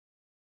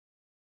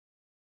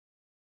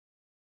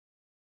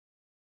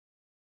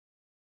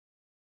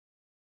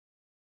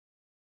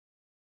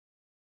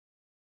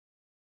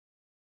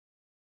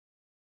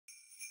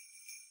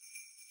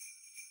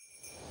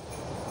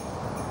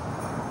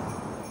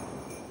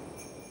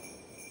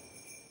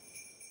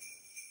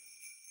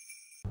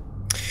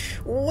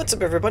What's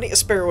up, everybody? A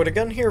Sparrow with a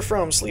Gun here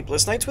from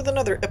Sleepless Nights with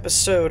another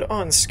episode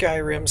on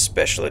Skyrim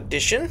Special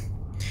Edition.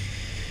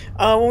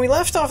 When we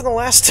left off in the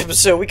last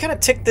episode, we kind of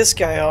ticked this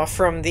guy off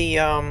from the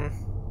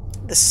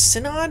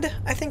Synod,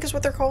 I think is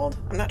what they're called?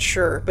 I'm not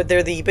sure, but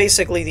they're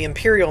basically the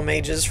Imperial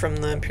mages from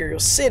the Imperial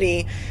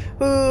City,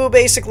 who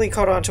basically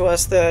caught on to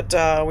us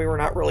that we were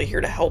not really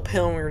here to help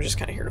him, we were just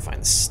kind of here to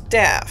find the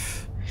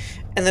staff.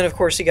 And then, of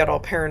course, he got all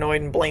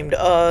paranoid and blamed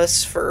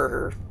us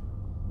for,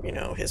 you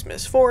know, his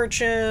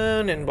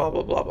misfortune and blah,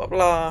 blah, blah, blah,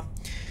 blah.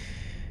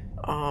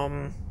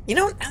 You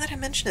know, now that I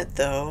mention it,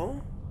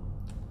 though,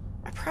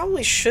 I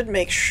probably should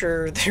make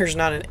sure there's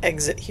not an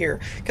exit here.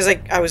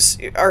 Because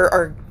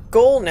our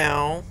goal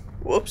now...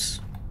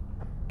 Whoops.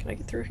 Can I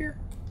get through here?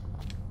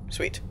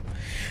 Sweet.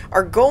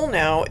 Our goal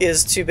now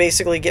is to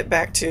basically get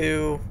back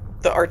to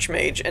the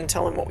Archmage and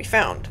tell him what we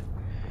found.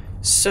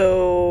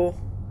 So...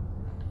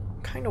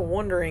 kind of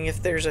wondering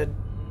if there's a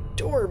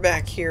door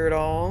back here at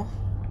all.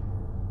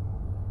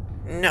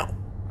 No.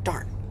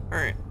 Darn.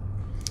 Alright.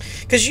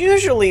 Because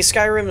usually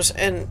Skyrim's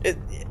and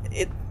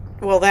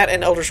well, that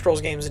and Elder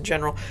Scrolls games in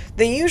general,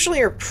 they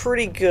usually are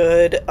pretty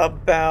good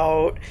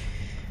about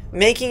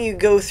making you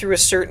go through a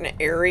certain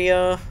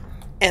area,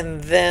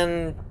 and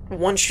then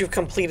once you've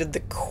completed the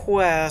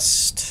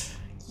quest,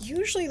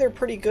 usually they're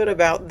pretty good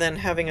about then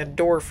having a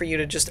door for you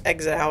to just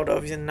exit out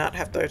of and not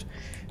have to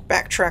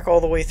backtrack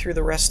all the way through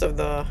the rest of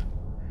the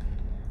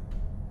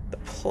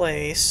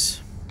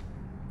place.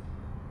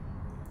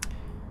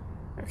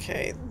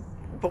 Okay,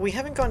 but we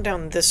haven't gone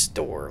down this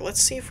door.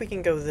 Let's see if we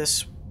can go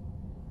this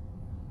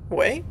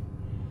way.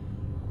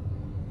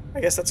 I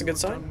guess that's a good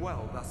sign. You've done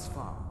well thus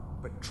far,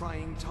 but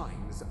trying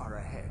times are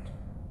ahead.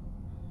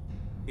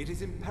 It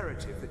is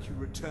imperative that you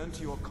return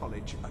to your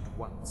college at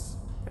once.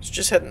 It's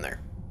just heading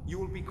there. You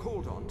will be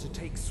called on to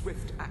take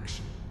swift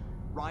action,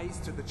 rise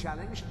to the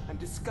challenge, and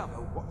discover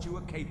what you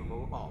are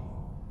capable of.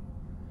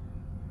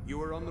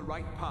 You are on the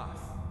right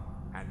path,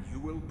 and you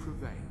will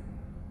prevail.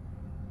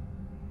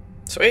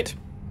 Sweet.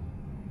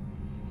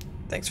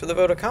 Thanks for the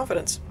vote of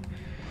confidence.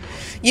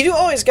 You do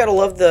always gotta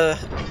love the,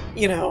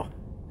 you know,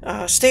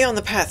 stay on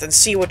the path and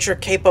see what you're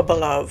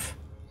capable of.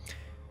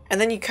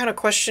 And then you kind of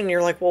question,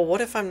 you're like, well,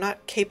 what if I'm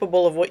not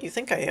capable of what you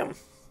think I am?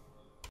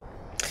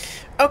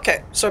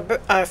 Okay, so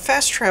I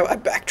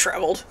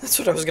back-traveled. That's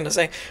what I was gonna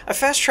say. I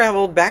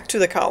fast-traveled back to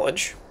the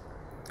college.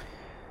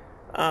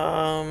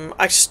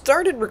 I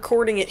started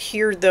recording it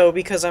here, though,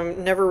 because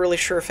I'm never really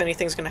sure if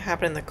anything's going to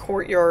happen in the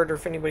courtyard or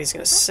if anybody's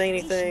going to say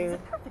anything.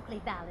 It's a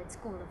perfectly valid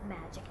school of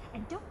magic,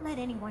 and don't let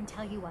anyone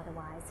tell you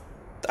otherwise.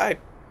 I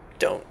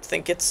don't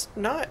think it's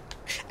not.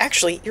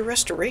 Actually, your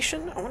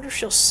restoration? I wonder if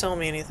she'll sell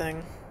me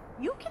anything.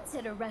 You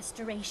consider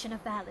restoration a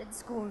valid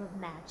school of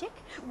magic,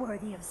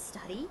 worthy of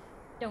study,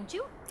 don't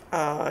you?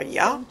 Yeah.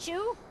 Don't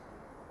you?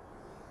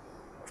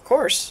 Of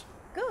course.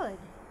 Good.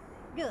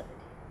 Good.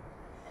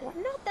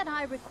 Not that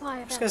I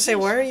require. I was gonna say,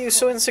 why are you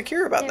so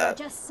insecure about that?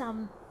 There are just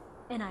some,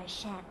 and I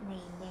shan't name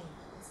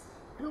names,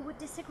 who would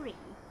disagree.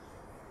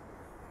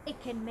 It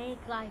can make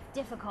life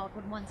difficult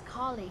when one's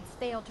colleagues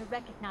fail to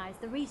recognize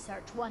the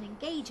research one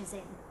engages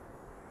in.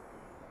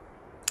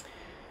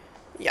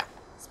 Yeah.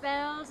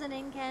 Spells and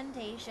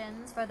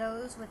incantations for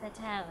those with a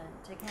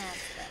talent to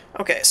cast them.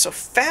 Okay, so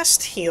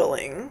fast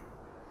healing.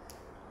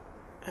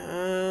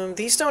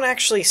 These don't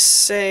actually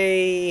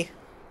say...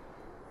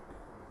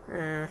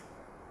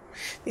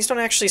 These don't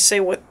actually say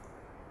what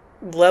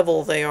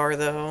level they are,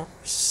 though.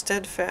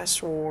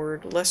 Steadfast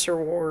Ward, Lesser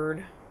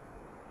Ward,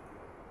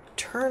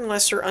 Turn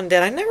Lesser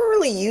Undead. I never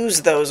really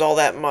use those all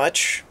that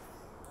much,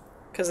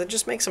 because it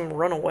just makes them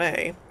run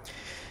away.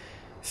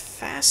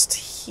 Fast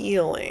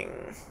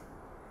Healing.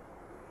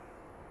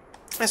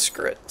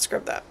 Screw it. Let's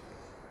grab that.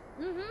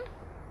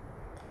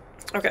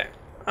 Okay.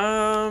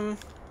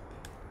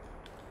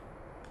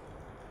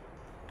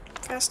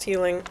 Fast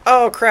Healing.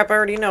 Oh, crap, I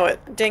already know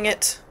it. Dang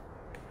it.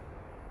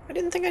 I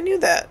didn't think I knew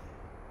that.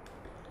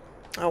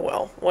 Oh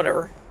well,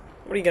 whatever.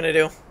 What are you gonna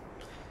do?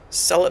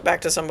 Sell it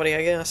back to somebody,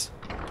 I guess.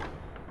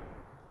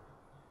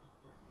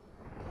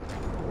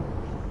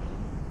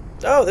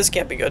 Oh, this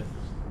can't be good.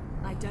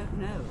 I don't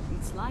know.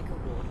 It's like a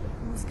ward, but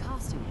who's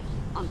casting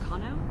it?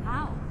 Ancano?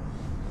 How?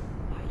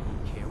 I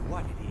don't care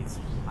what it is.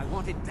 I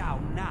want it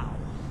down now.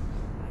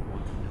 I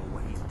want to know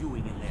what he's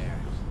doing in there.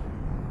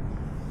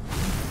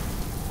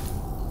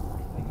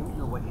 I don't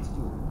know what he's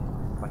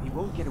doing, but he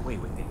won't get away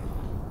with it.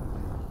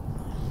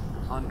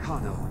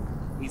 Ancano,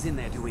 he's in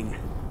there doing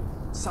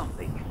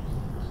something.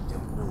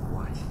 Don't know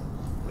what.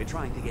 We're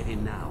trying to get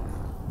in now.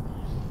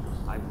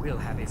 I will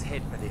have his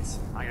head for this,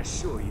 I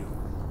assure you.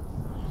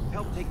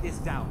 Help take this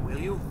down, will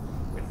you?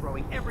 We're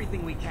throwing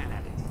everything we can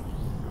at it.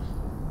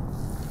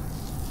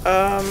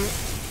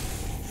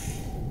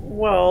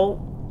 Well,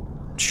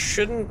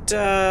 shouldn't,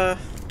 Yeah,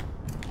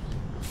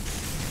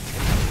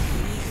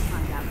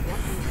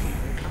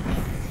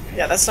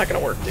 that's not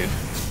gonna work, dude.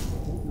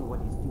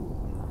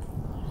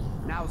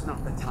 Now's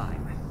not the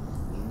time.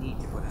 We need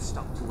to put a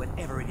stop to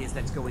whatever it is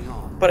that's going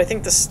on. But I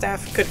think the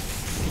staff could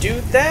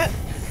do that?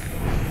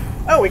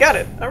 Oh, we got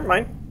it. Never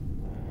mind.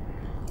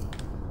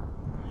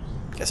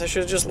 Guess I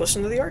should have just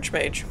listened to the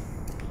Archmage.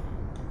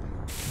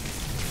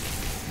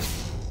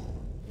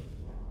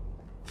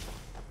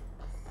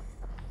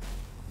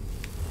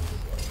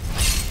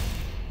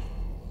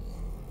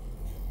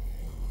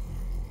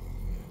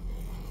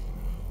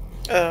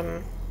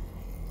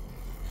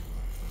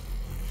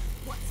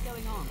 What's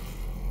going on?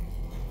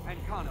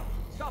 Ancano,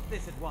 stop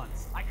this at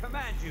once. I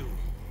command you.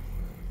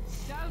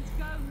 Don't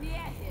go near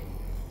him.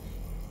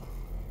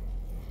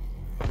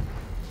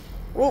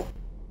 Whoa.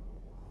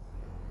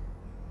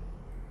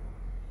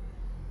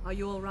 Are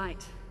you all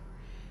right?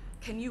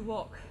 Can you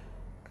walk?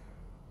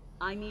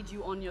 I need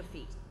you on your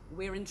feet.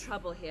 We're in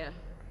trouble here.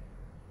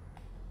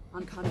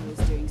 Ancano is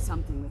doing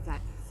something with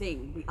that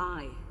thing, the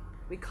eye.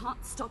 We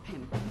can't stop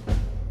him.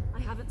 I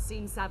haven't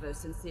seen Savo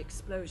since the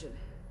explosion.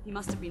 He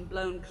must have been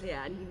blown clear,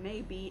 and he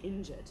may be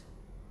injured.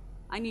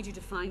 I need you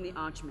to find the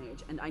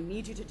Archmage, and I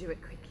need you to do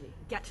it quickly.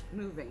 Get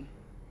moving.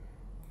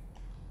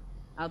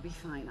 I'll be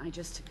fine. I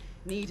just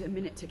need a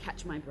minute to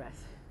catch my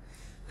breath.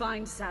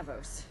 Find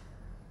Savos.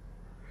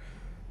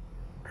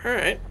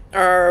 Alright.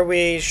 Are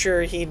we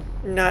sure he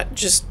not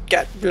just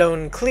got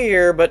blown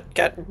clear, but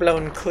got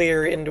blown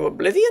clear into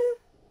oblivion?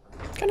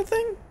 Kind of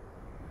thing?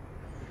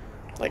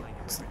 Like...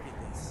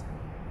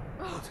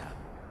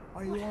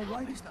 Are you all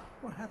right?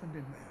 What happened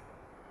in there?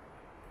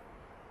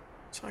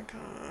 It's like,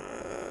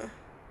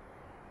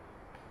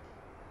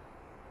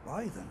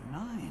 By the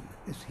Nine,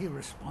 is he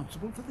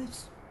responsible for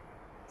this?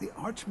 The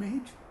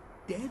Archmage?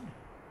 Dead?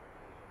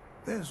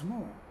 There's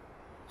more.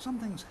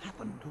 Something's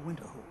happened to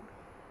Winterhold.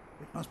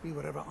 It must be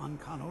whatever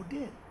Ancano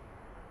did.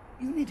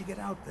 You need to get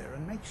out there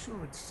and make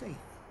sure it's safe.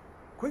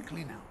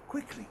 Quickly now,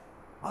 quickly.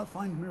 I'll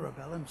find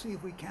Mirabelle and see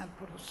if we can't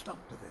put a stop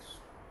to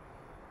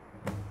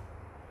this.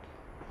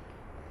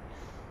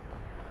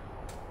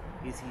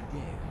 Is he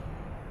dead?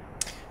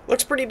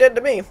 looks pretty dead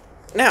to me.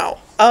 Now,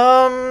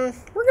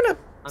 we're gonna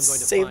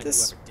save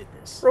this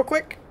real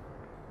quick.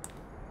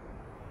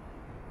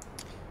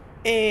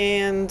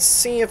 And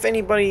see if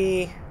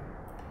anybody...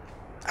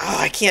 Oh,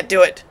 I can't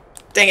do it.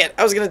 Dang it.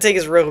 I was going to take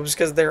his robes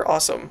because they're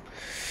awesome.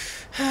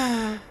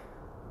 I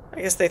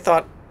guess they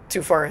thought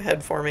too far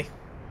ahead for me.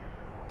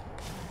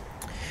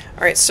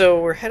 Alright,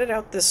 so we're headed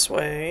out this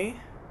way.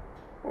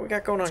 What we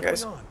got going on,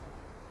 guys?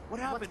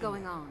 What happened? What's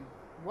going on?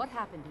 What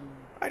happened to you?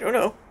 I don't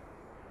know.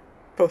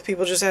 Both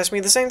people just asked me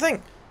the same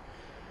thing.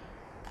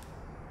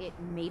 It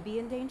may be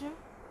in danger?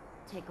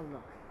 Take a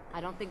look.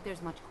 I don't think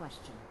there's much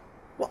question.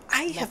 Well,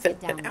 I haven't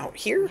been out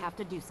here. We have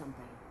to do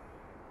something.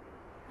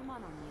 Come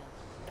on, O'Neill.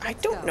 I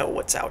don't know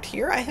what's out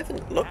here. I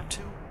haven't looked.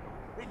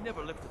 They'd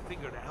never lift a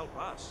finger to help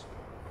us.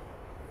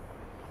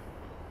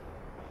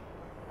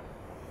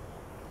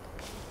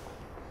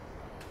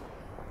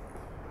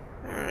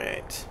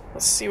 Alright.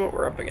 Let's see what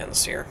we're up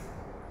against here.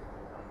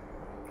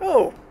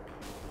 Oh!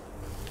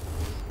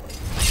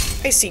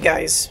 Icy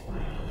guys.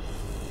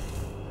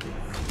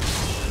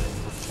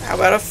 How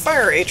about a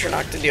fire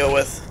Atronach to deal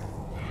with?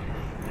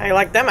 How you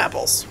like them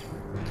apples?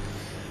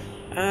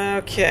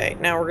 Okay,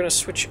 now we're gonna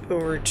switch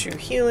over to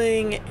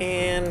healing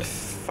and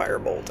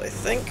firebolt, I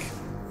think.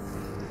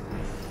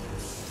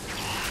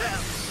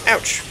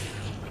 Ouch.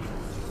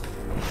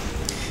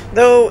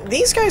 Though,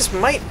 these guys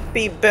might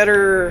be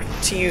better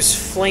to use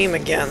flame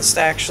against,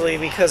 actually,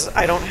 because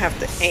I don't have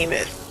to aim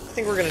it. I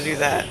think we're gonna do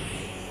that.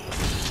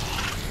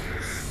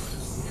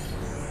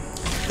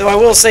 Though I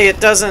will say it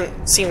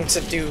doesn't seem to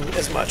do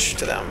as much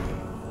to them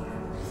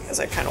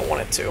as I kind of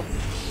want it to.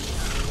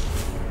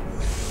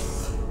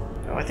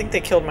 Oh, I think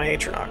they killed my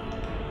Atronach.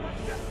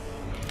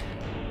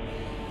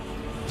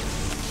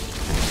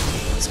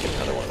 Let's get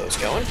another one of those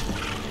going.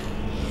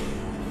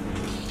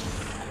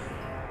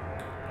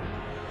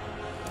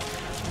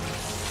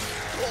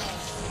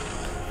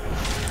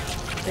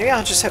 Maybe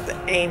I'll just have to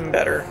aim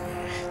better.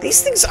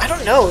 These things, I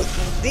don't know.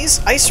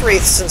 These ice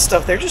wraiths and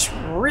stuff, they're just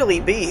really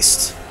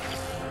beast.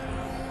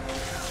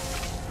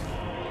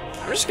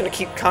 I'm just gonna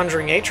keep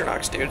conjuring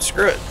Atronachs, dude.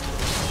 Screw it.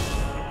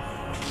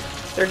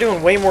 They're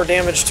doing way more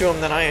damage to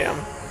him than I am.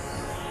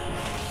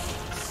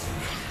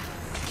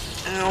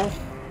 Ow.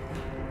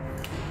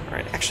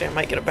 Alright, actually I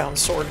might get a bound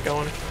sword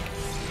going.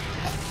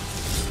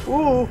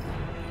 Ooh!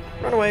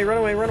 Run away, run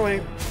away, run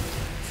away.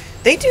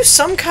 They do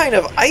some kind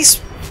of ice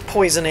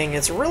poisoning.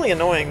 It's really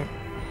annoying.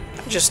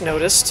 I just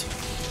noticed.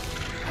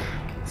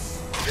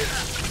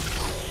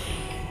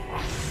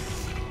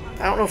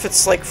 I don't know if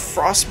it's like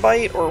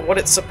frostbite or what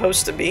it's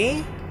supposed to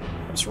be.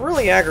 It's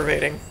really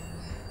aggravating.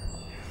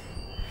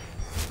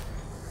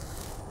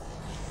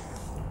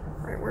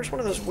 Alright, where's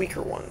one of those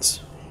weaker ones?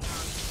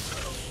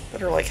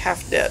 That are like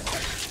half dead.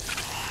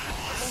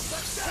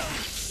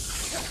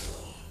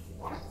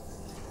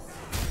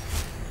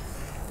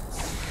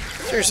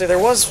 Seriously, there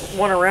was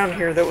one around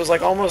here that was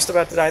like almost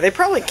about to die. They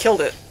probably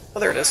killed it.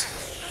 Oh, there it is.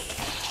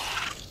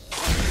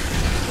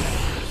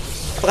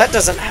 Well, that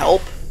doesn't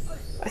help.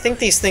 I think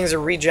these things are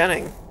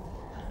regenning.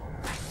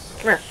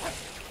 Come here.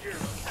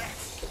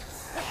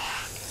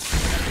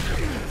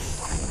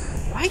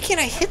 Why can't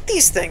I hit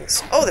these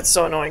things? Oh, that's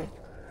so annoying.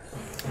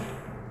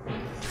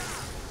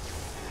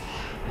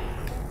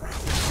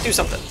 Do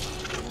something.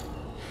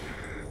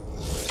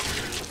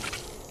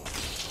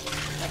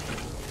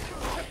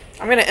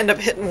 I'm gonna end up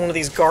hitting one of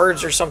these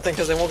guards or something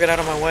because they won't get out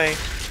of my way.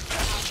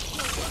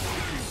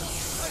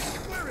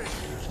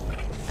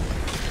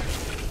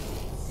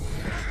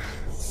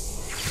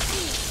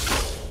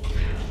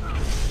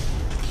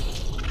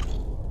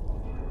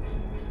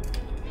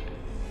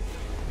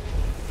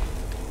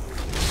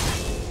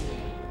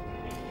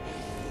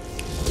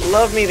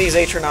 Love me these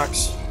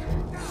Atronox.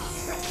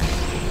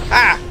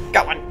 Ah!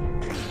 Got one!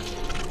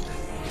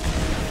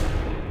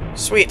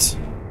 Sweet.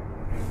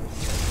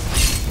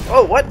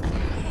 Oh, what?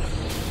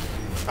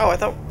 Oh, I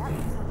thought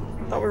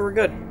we were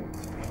good.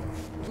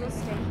 We'll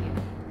stay here.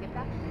 Get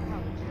back to the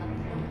college and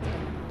let them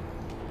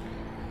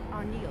know.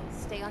 Arneal,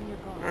 stay on your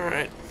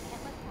guard.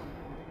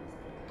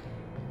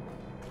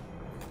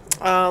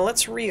 Alright.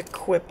 Let's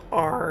re-equip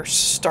our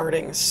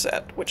starting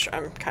set, which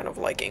I'm kind of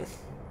liking.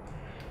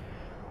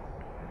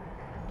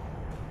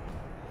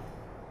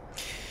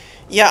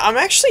 Yeah, I'm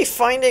actually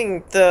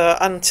finding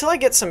until I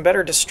get some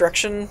better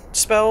destruction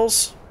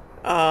spells,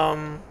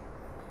 I'm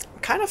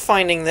kind of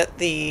finding that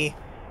the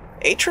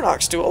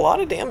Atronox do a lot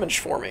of damage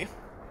for me.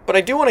 But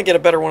I do want to get a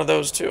better one of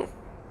those too.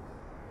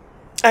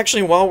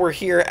 Actually, while we're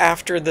here,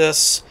 after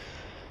this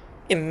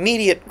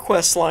immediate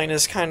quest line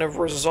is kind of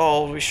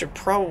resolved, we should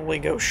probably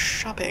go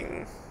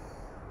shopping.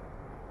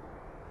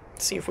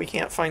 See if we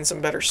can't find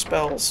some better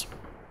spells.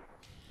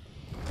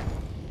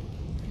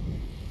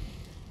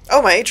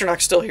 Oh, my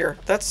Atronox's still here.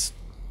 That's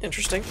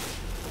interesting.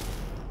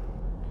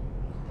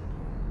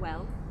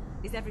 Well,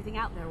 is everything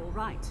out there all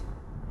right?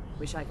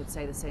 Wish I could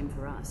say the same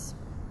for us.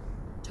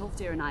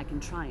 Tolfdir and I can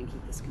try and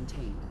keep this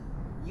contained.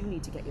 You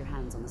need to get your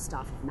hands on the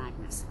Staff of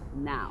Magnus,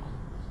 now.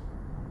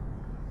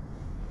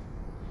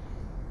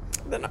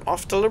 Then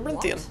off to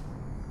Labyrinthian.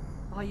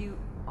 What?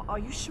 Are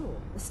you sure?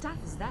 The staff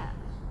is there.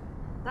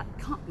 That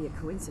can't be a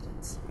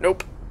coincidence.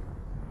 Nope.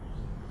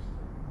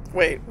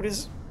 Wait, what are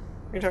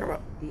you talking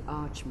about? The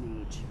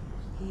Archmage.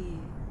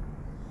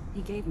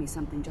 He gave me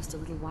something just a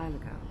little while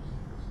ago.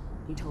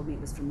 He told me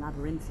it was from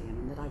Labyrinthian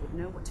and that I would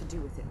know what to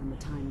do with it when the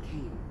time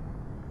came.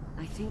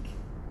 I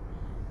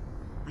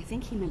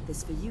think he meant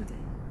this for you, Dane.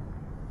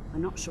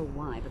 I'm not sure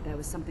why, but there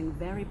was something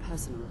very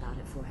personal about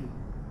it for him.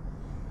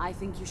 I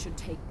think you should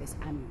take this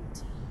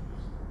amulet.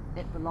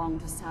 It belonged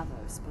to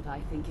Savos, but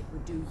I think it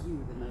would do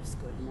you the most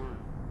good now.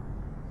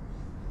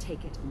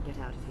 Take it and get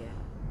out of here.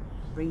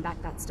 Bring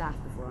back that staff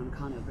before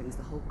Ancano brings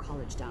the whole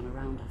college down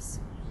around us.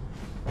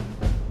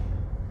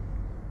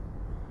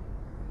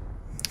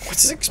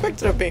 What's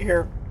expected of me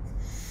here?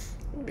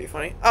 It'd be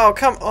funny. Oh,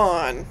 come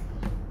on.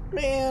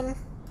 Man.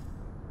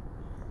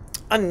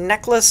 A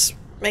necklace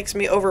makes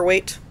me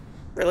overweight?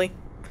 Really?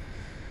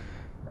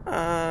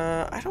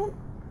 I don't...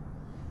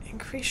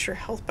 Increase your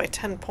health by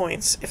 10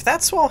 points. If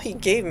that's all he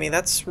gave me,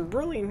 that's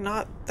really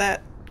not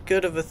that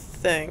good of a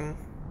thing.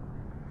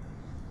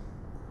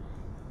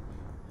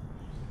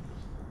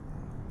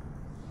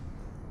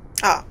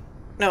 Ah.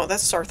 No,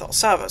 that's Sarthal.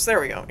 Savos. There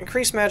we go.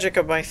 Increase magic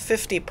by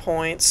 50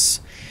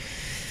 points.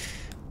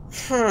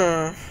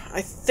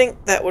 I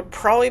think that would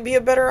probably be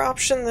a better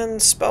option than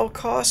spell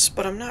costs,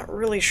 but I'm not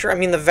really sure. I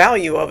mean, the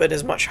value of it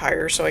is much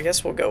higher, so I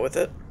guess we'll go with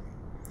it.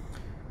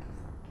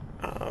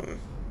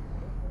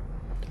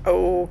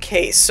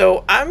 Okay,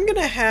 so I'm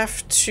gonna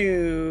have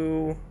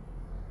to...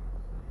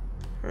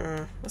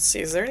 let's see,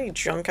 is there any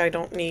junk I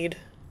don't need?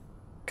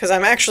 Because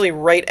I'm actually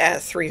right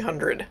at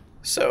 300,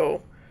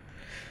 so...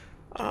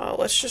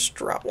 let's just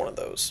drop one of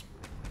those.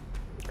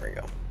 There we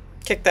go.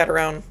 Kick that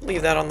around,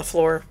 leave that on the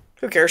floor.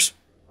 Who cares?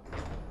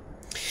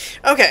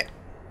 Okay,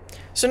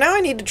 so now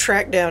I need to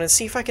track down and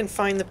see if I can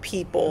find the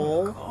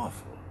people.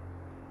 Awful.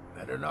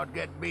 Better not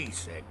get me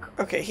sick.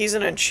 Okay, he's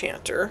an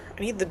enchanter.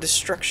 I need the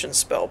destruction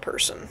spell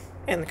person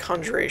and the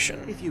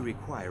conjuration. If you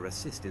require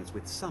assistance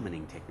with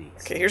summoning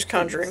techniques, Okay, here's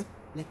conjuring.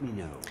 let me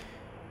know.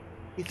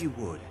 If you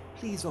would,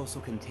 please also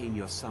contain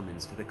your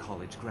summons to the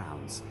college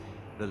grounds.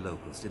 The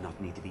locals do not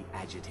need to be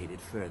agitated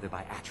further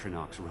by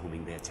Atronox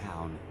roaming their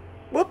town.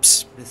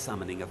 Whoops. The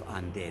summoning of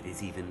undead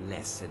is even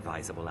less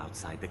advisable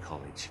outside the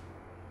college.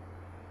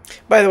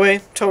 By the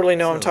way, totally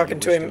know I'm So talking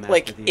you to wish him, to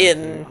like, master the in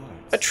arcane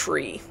arts? a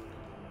tree.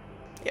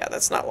 Yeah,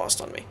 that's not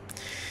lost on me.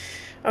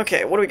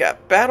 Okay, what do we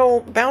got?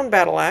 Bound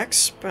Battle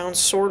Axe. Bound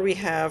Sword we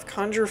have.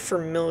 Conjure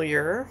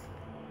Familiar.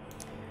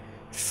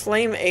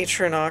 Flame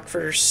Atronox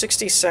for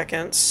 60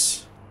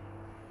 seconds.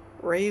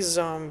 Raise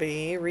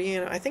Zombie.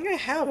 I think I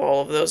have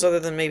all of those, other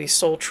than maybe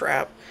Soul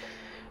Trap.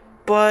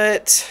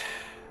 But...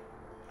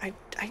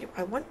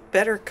 I want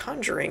better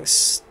conjuring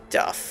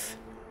stuff.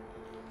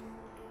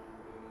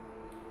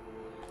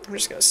 I'm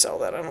just gonna sell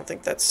that. I don't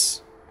think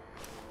that's...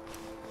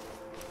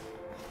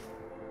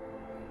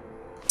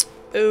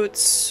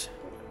 Boots.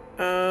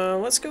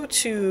 Let's go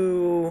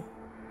to...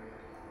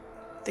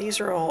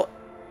 These are all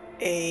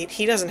 8.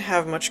 He doesn't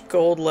have much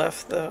gold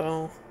left,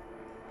 though.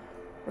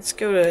 Let's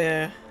go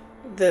to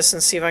this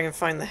and see if I can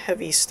find the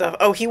heavy stuff.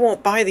 Oh, he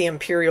won't buy the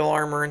Imperial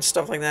armor and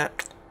stuff like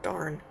that.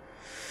 Darn.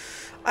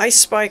 Ice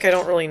Spike I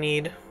don't really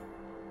need.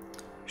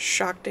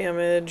 Shock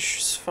damage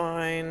is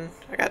fine.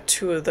 I got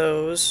 2 of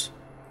those.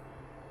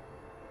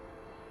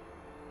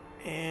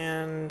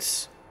 And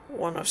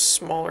Want a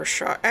smaller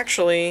shot.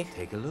 Actually,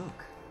 Take a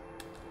look.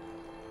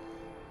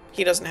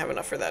 he doesn't have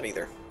enough for that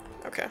either.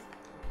 Okay.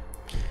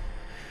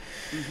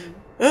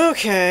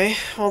 Okay,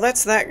 well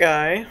that's that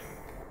guy.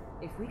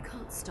 If we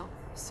can't stop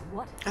this,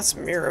 what That's happens to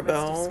the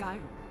Mirabelle. rest of Skyrim?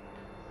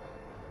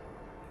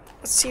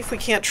 Let's see if we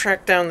can't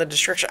track down the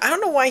destruction. I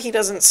don't know why he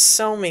doesn't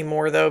sell me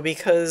more, though,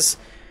 because...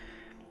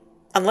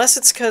 Unless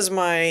it's because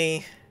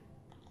my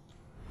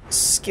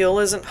skill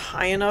isn't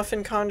high enough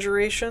in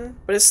Conjuration,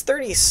 but it's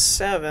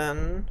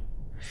 37.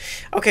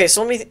 Okay,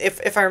 so let me...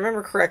 If I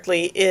remember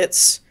correctly,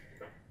 it's...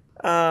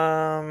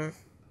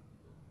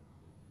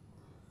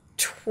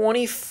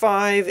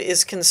 25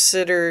 is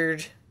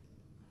considered,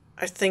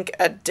 I think,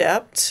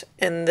 Adept,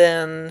 and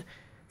then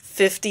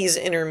 50 is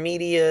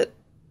Intermediate,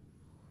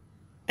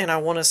 and I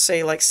want to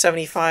say like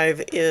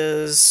 75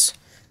 is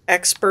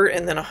Expert,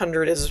 and then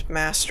 100 is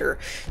Master.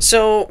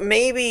 So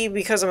maybe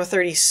because I'm a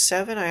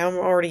 37, I am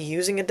already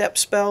using Adept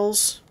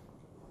spells.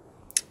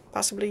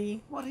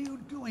 Possibly. What are you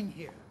doing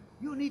here?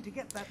 You need to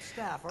get that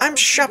staff. I'm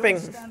shopping.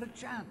 You don't stand a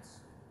chance.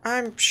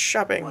 I'm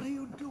shopping. What are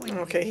you doing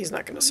Okay, here? he's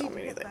not going to sell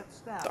me You need anything. get that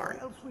staff, Darn. or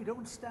else we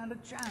don't stand a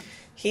chance.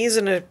 He's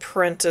an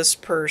apprentice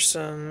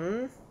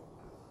person.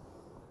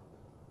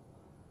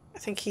 I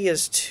think he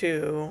is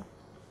too.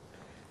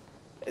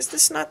 Is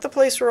this not the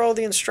place where all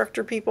the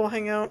instructor people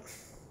hang out?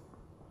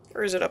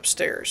 Or is it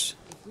upstairs?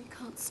 If we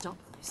can't stop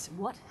this,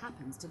 what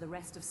happens to the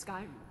rest of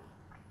Skyrim?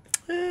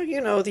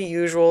 You know, the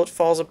usual. It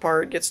falls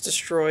apart, gets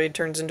destroyed,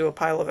 turns into a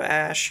pile of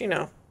ash. You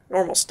know,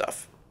 normal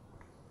stuff.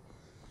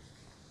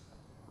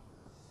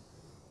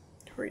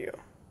 Who are you?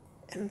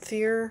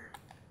 Enthier?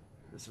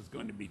 This is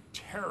going to be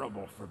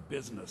terrible for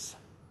business.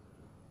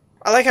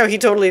 I like how he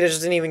totally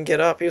just didn't even get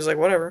up. He was like,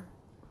 whatever.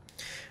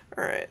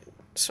 Alright,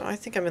 so I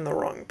think I'm in the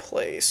wrong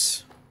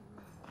place.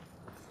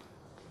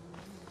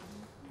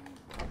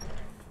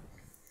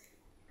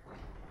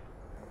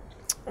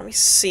 Let me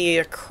see.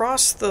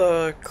 Across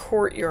the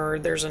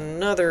courtyard, there's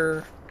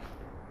another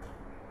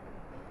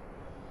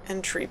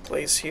entry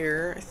place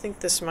here. I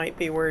think this might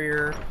be where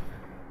your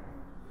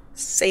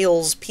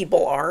sales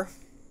people are.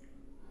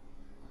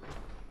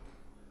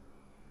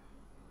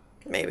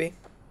 Maybe.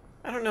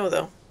 I don't know,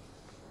 though.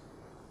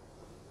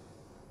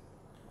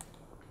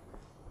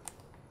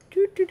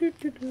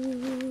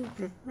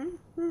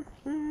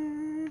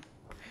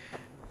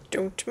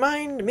 Don't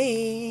mind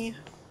me.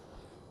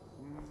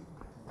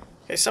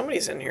 Okay,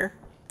 somebody's in here.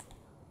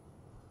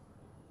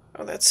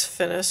 Oh, that's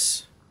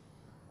Finis.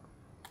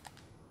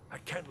 I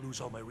can't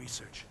lose all my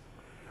research.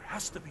 There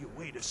has to be a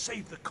way to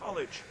save the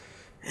college.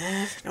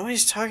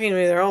 Nobody's talking to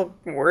me. They're all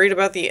worried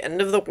about the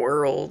end of the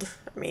world.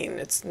 I mean,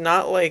 it's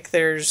not like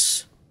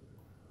there's...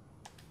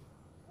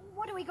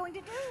 What are we going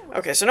to do?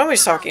 Okay, so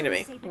nobody's talking to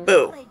me.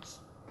 Boo.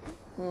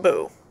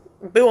 Boo.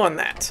 Boo on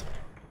that.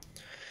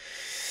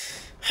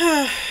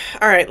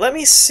 Alright, let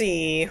me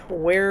see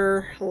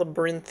where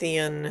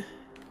Labyrinthian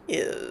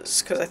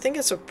is, because I think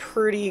it's a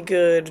pretty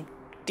good,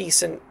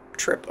 decent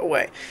trip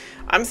away.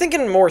 I'm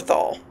thinking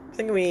Morthal. I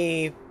think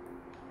we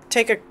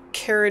take a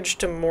carriage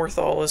to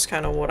Morthal is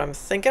kind of what I'm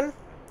thinking.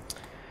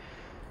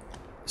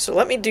 So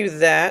let me do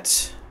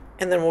that,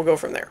 and then we'll go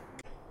from there.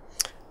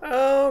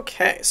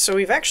 Okay, so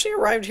we've actually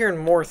arrived here in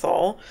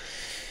Morthal.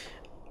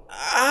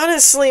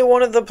 Honestly,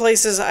 one of the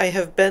places I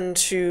have been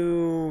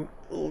to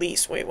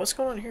least. Wait, what's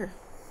going on here?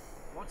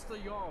 What's the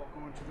Jarl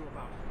going to do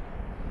about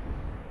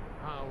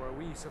it? How are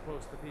we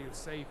supposed to feel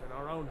safe in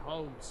our own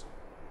homes?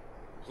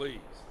 Please,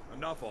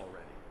 enough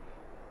already.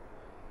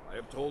 I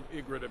have told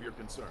Ygritte of your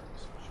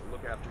concerns. She'll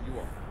look after you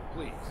all.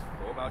 Please,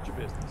 go about your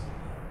business.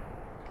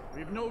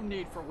 We've no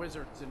need for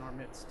wizards in our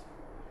midst.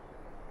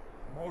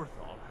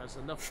 Morthal has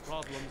enough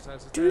problems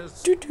as it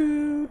is.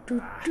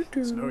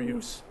 It's no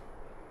use.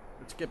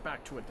 Let's get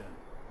back to it then.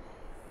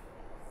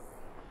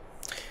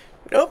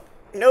 Nope,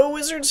 no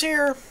wizards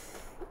here.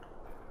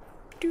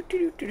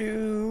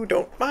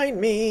 Don't mind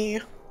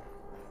me.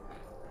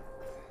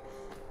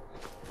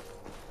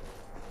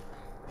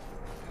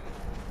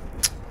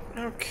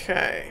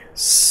 Okay,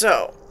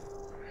 so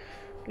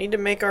we need to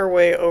make our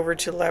way over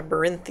to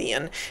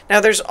Labyrinthian.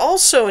 Now, there's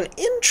also an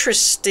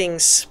interesting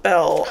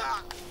spell.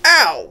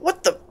 Ow!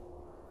 What the?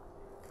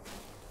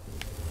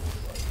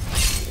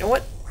 You know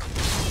what?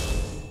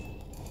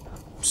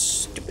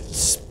 Stupid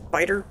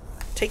spider.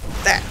 Take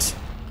that.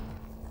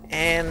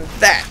 And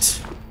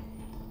that.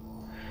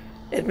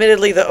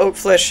 Admittedly, the oak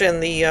flesh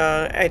and the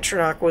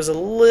Atronach was a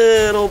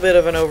little bit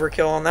of an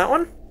overkill on that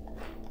one.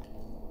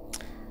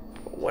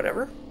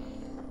 Whatever.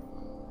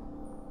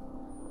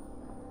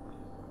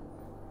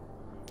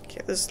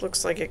 Okay, this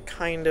looks like it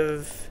kind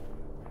of...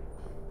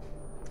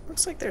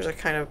 Looks like there's a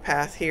kind of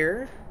path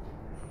here.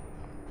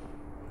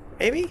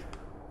 Maybe?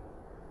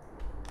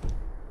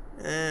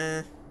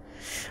 I'm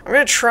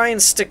gonna try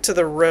and stick to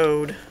the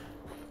road.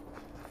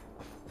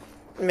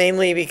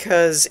 Mainly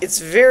because it's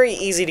very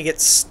easy to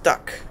get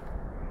stuck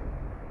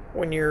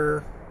when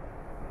you're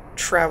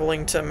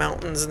traveling to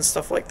mountains and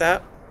stuff like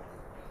that.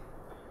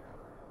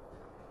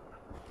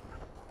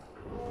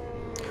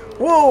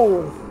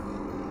 Whoa!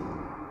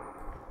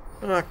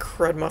 Ah,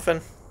 crud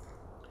muffin.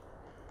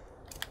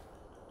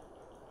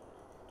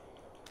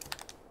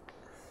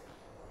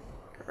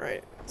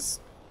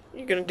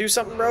 gonna do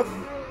something, bro?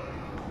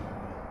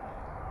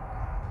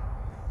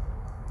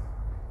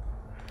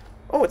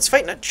 Oh, it's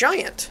fighting a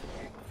giant.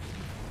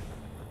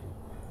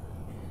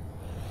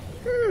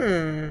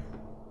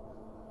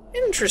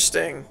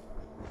 Interesting.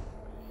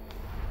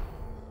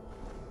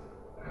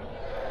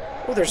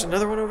 Oh, there's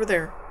another one over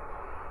there.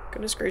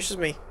 Goodness gracious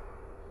me.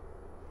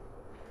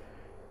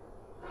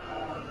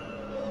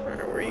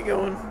 Alright, where are you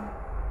going?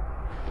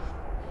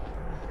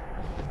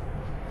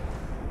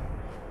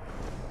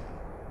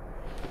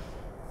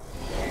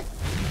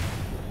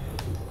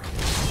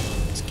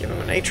 Let's give him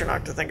an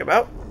Atronach to think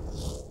about.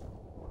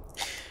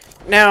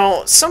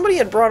 Now, somebody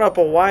had brought up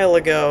a while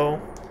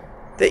ago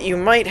that you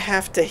might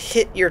have to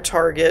hit your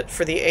target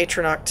for the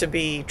Atronach to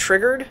be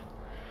triggered.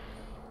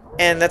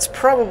 And that's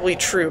probably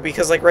true,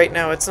 because like right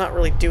now it's not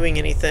really doing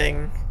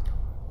anything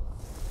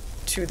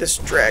to this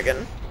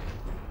dragon.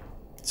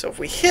 So if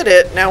we hit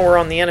it, now we're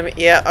on the enemy.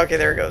 Yeah, okay,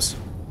 there it goes.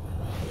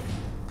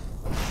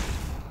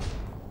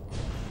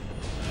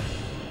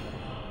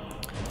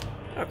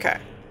 Okay.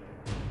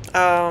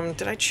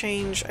 Did I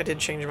change? I did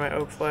change my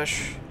oak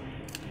flesh.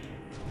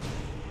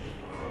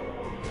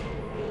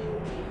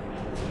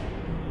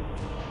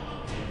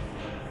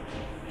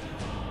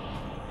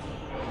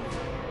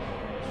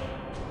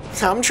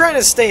 I'm trying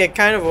to stay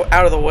kind of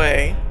out of the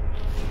way.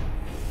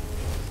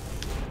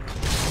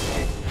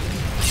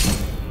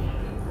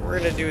 We're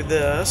gonna do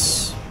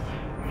this.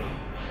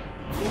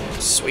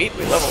 Sweet,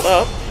 we leveled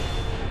up.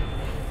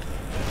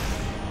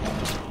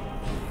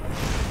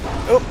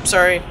 Oh,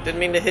 sorry, didn't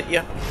mean to hit you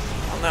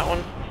on that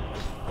one.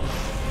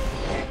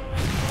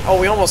 Oh,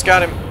 we almost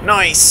got him.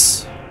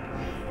 Nice.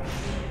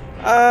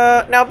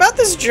 Now about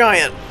this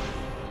giant.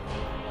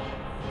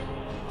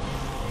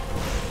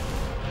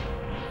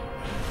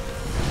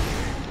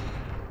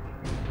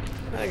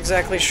 Not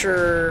exactly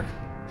sure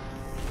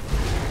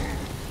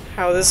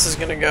how this is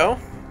gonna go.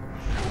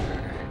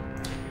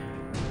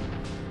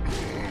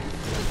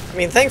 I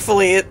mean,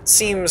 thankfully it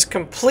seems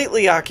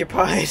completely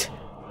occupied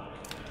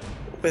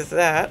with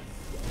that.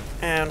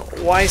 And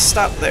why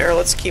stop there?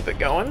 Let's keep it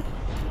going.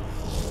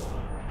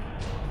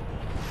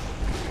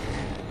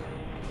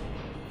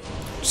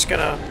 Just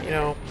gonna, you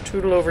know,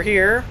 tootle over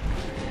here.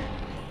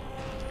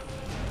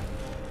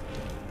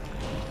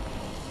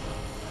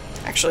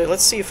 Actually,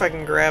 let's see if I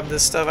can grab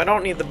this stuff. I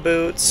don't need the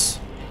boots.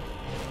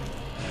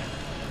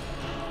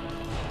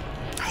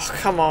 Oh,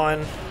 come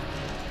on.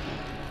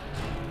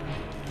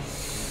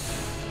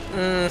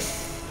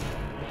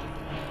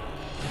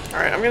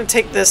 Alright, I'm gonna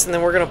take this and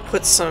then we're gonna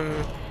put some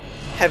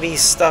heavy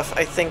stuff,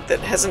 I think, that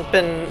hasn't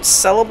been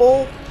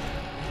sellable.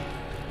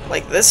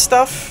 Like this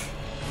stuff.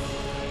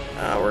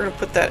 We're gonna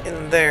put that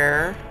in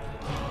there.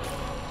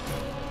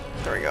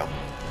 There we go.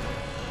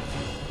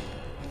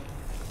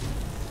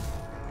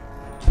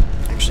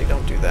 Actually,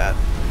 don't do that.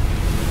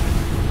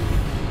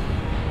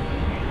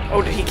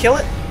 Oh, did he kill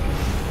it?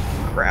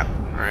 Crap.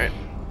 Alright.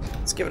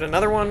 Let's give it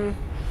another one.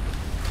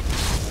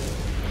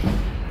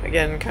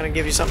 Again, kind of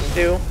give you something to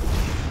do.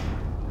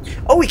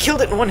 Oh, we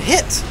killed it in one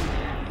hit!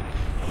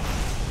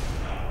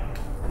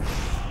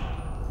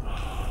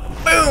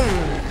 Boom!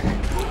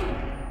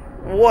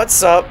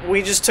 What's up?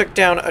 We just took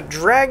down a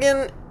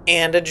dragon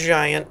and a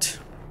giant.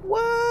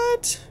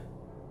 What?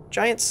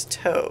 Giant's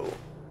toe.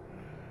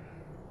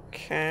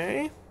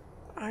 Okay.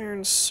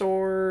 Iron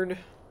sword.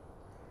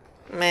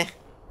 Meh.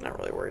 Not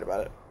really worried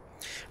about it.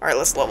 Alright,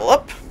 let's level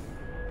up.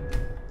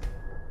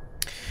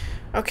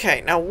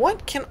 Okay, now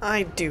what can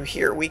I do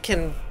here? We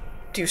can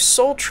do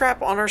soul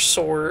trap on our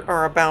sword, or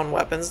our bound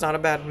weapons, not a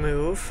bad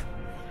move.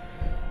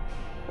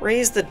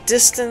 Raise the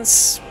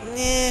distance.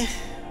 Eh.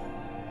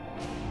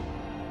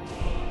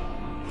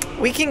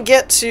 We can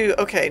get to,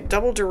 okay,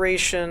 double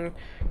duration.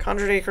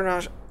 Conjured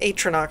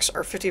Atronachs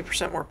are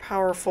 50% more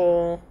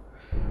powerful.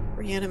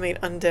 Reanimate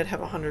undead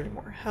have 100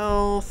 more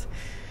health.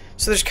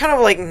 So there's kind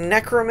of like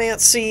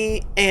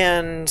necromancy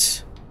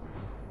and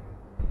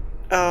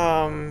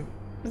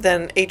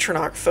then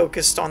Atronach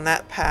focused on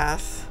that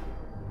path.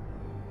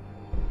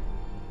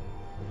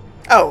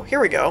 Oh, here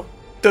we go.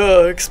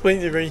 Duh,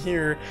 explains it right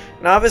here.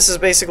 Novice is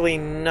basically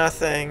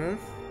nothing.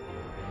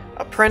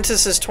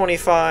 Apprentice is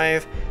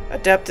 25.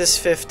 Adept is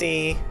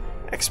 50.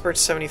 Expert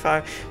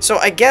 75. So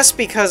I guess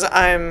because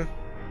I'm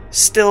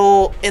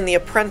still in the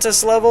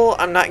apprentice level,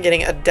 I'm not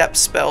getting adept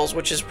spells,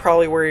 which is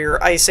probably where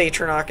your Ice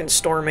Atronach and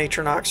Storm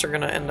Atronachs are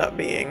going to end up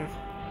being.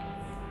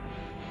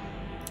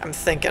 I'm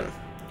thinking.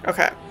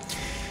 Okay.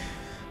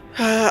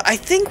 I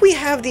think we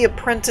have the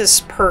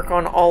apprentice perk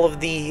on all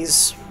of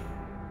these.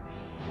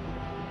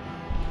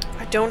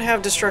 I don't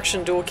have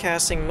destruction dual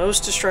casting.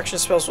 Most destruction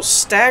spells will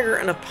stagger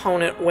an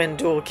opponent when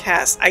dual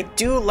cast. I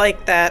do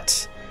like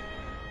that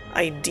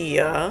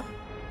idea.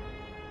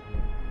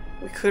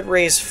 We could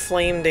raise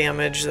flame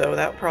damage, though.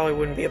 That probably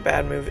wouldn't be a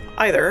bad move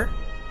either.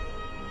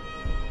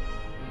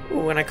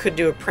 Ooh, and I could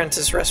do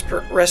apprentice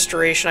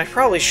restoration. I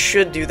probably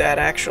should do that,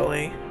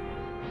 actually.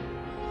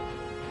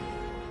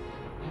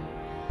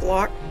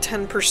 Block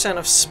 10%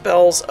 of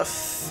spells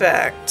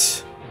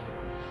effect.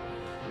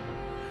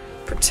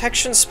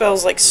 Protection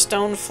spells like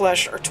Stone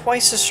Flesh are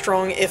twice as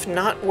strong if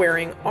not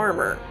wearing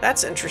armor.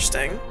 That's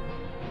interesting.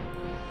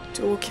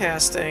 Dual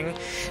casting.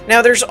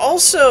 Now there's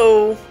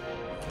also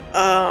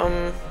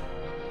a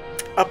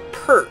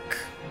perk.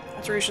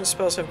 Alteration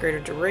spells have greater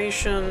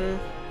duration.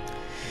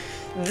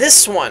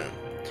 This one.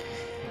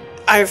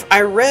 I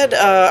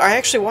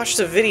actually watched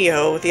a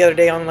video the other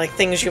day on like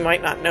things you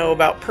might not know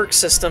about perk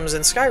systems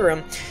in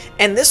Skyrim,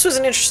 and this was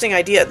an interesting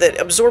idea that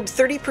absorbed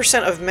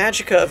 30% of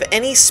magicka of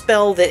any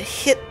spell that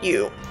hit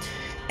you.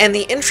 And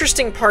the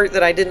interesting part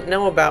that I didn't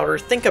know about or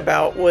think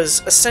about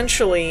was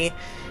essentially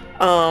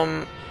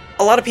a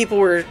lot of people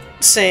were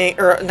saying,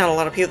 or not a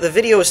lot of people, the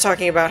video was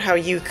talking about how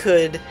you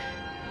could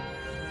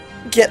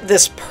get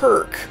this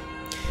perk.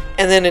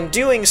 And then in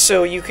doing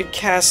so, you could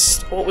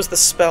cast, what was the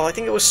spell? I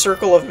think it was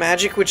Circle of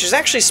Magic, which is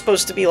actually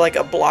supposed to be like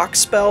a block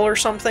spell or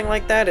something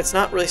like that. It's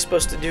not really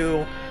supposed to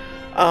do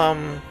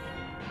a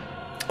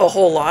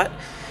whole lot.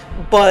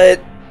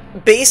 But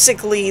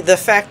basically, the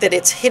fact that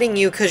it's hitting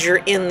you because you're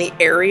in the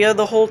area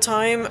the whole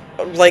time,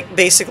 like,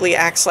 basically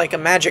acts like a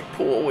magic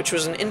pool, which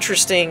was an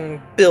interesting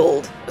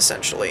build,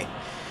 essentially.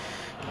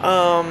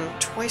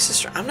 Twice as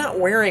strong. I'm not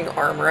wearing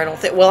armor, I don't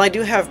think. Well, I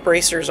do have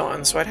bracers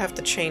on, so I'd have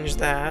to change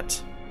that.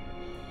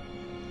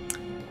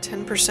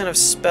 10% of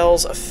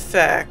spells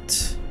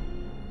effect.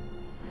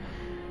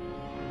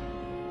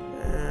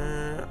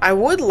 I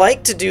would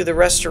like to do the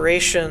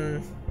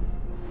restoration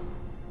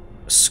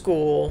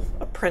school,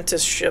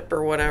 apprenticeship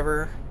or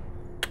whatever.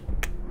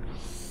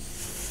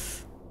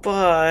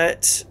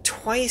 But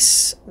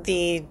twice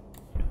the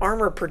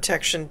armor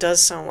protection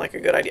does sound like a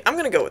good idea. I'm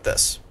going to go with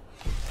this.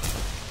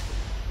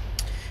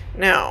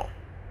 Now,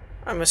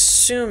 I'm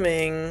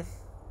assuming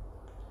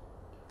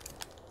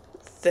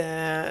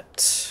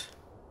that...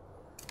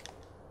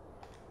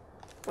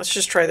 Let's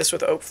just try this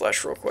with oak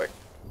flesh real quick.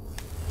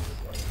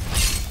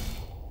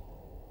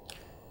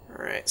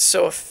 Alright,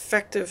 so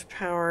effective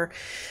power,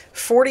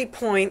 40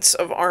 points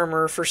of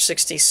armor for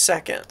 60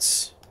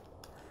 seconds.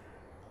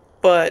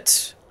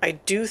 But I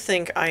do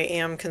think I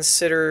am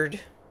considered...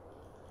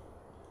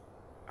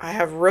 I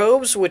have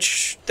robes,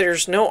 which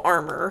there's no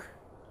armor.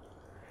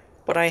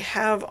 But I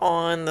have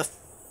on the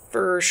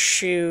fur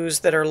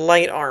shoes that are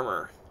light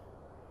armor.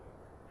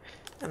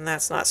 And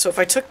that's not. So if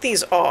I took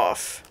these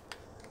off...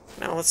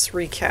 Now let's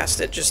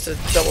recast it just to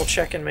double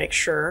check and make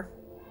sure.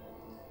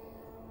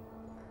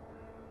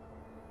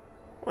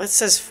 Well, it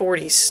says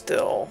 40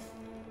 still.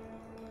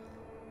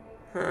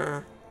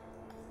 Huh.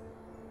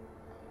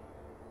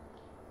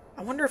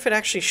 I wonder if it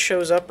actually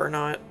shows up or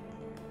not.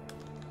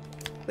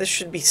 This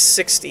should be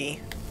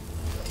 60.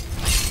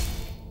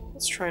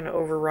 Let's try and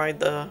override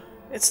the...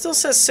 It still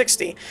says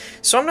 60.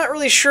 So I'm not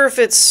really sure if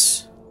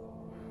it's...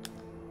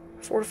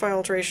 Fortify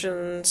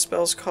alteration,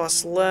 spells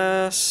cost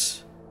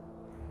less...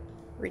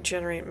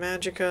 Regenerate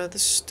magicka, the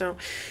stone...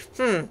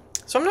 So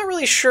I'm not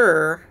really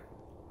sure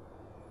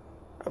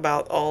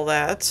about all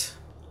that.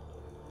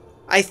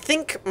 I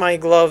think my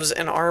gloves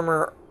and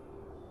armor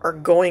are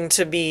going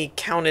to be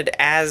counted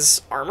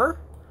as armor,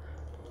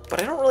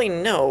 but I don't really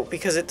know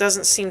because it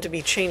doesn't seem to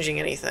be changing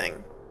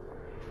anything.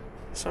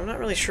 So I'm not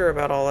really sure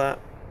about all that.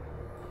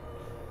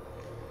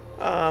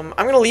 I'm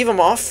going to leave them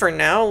off for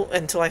now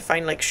until I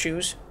find like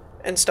shoes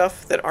and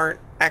stuff that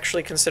aren't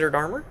actually considered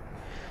armor.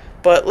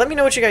 But let me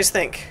know what you guys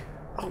think.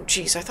 Oh,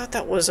 jeez, I thought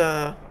that was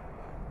a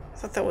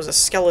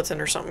skeleton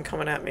or something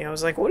coming at me. I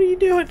was like, what are you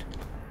doing?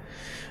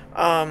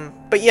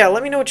 But yeah,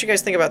 let me know what you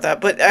guys think about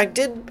that. But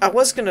I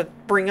was going to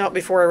bring up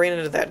before I ran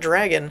into that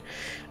dragon,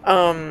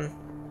 that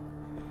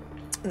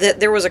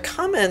there was a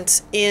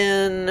comment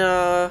in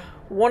quite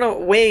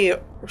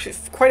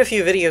a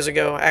few videos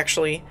ago,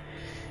 actually,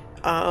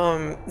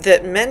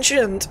 that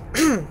mentioned,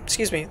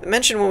 excuse me,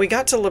 mentioned when we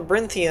got to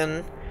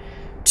Labyrinthian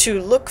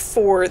to look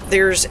for,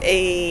 there's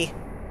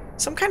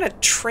some kind of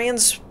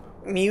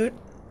transmute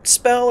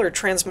spell or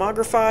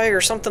transmogrify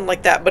or something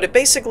like that, but it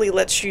basically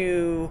lets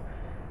you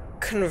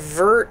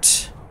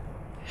convert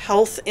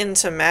health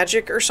into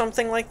magic or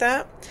something like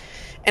that.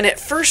 And at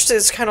first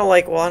it's kind of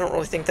like, well, I don't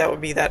really think that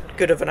would be that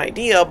good of an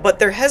idea, but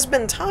there has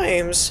been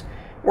times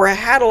where I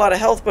had a lot of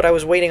health but I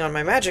was waiting on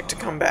my magic to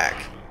come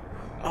back.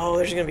 Oh,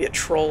 there's gonna be a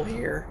troll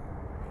here.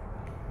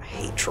 I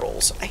hate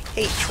trolls. I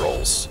hate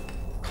trolls.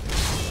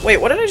 Wait,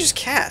 what did I just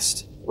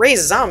cast?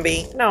 Raise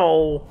zombie?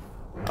 No.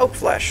 Oak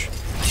flesh.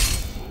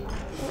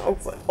 Oak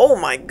flesh. Oh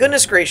my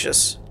goodness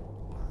gracious.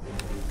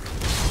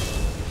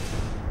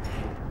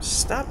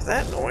 Stop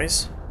that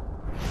noise.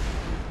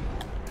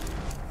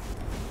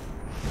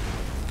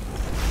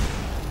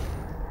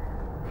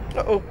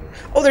 Uh-oh.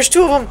 Oh, there's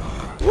two of them!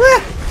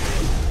 Ah!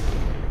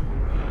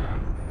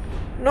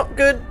 Not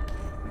good.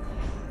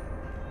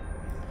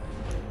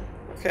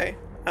 Okay.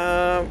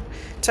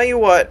 Tell you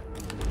what.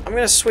 I'm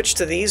gonna switch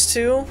to these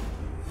two.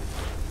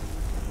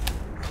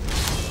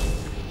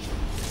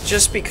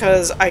 Just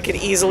because I could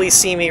easily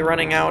see me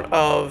running out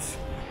of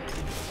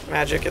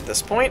magic at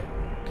this point.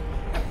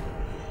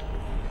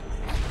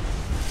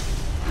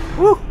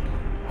 Woo!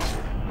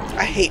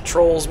 I hate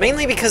trolls,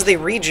 mainly because they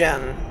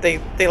regen. They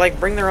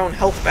like bring their own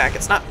health back.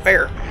 It's not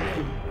fair.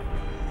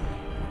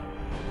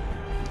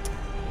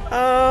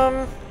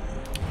 Ow.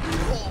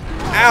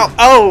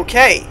 Oh,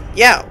 okay.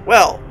 Yeah,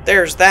 well,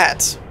 there's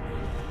that.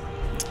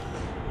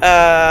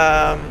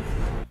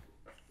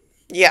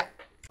 Yeah.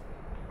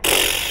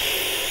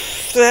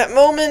 That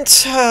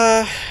moment,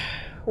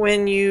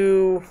 when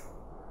you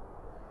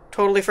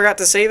totally forgot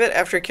to save it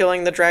after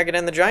killing the dragon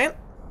and the giant.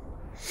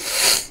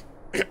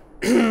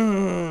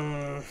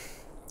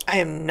 I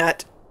am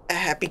not a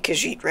happy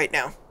Khajiit right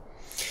now.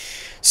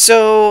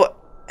 So,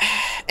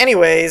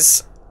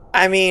 anyways,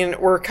 I mean,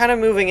 we're kind of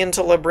moving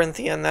into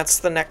Labyrinthian. That's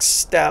the next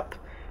step.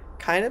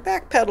 Kind of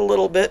backpedal a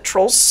little bit.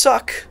 Trolls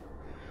suck.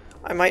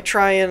 I might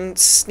try and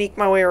sneak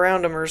my way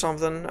around them or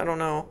something. I don't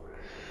know.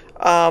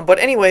 But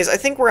anyways, I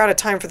think we're out of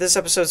time for this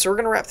episode, so we're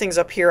going to wrap things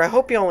up here. I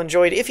hope you all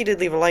enjoyed. If you did,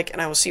 leave a like,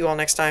 and I will see you all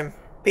next time.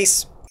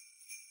 Peace.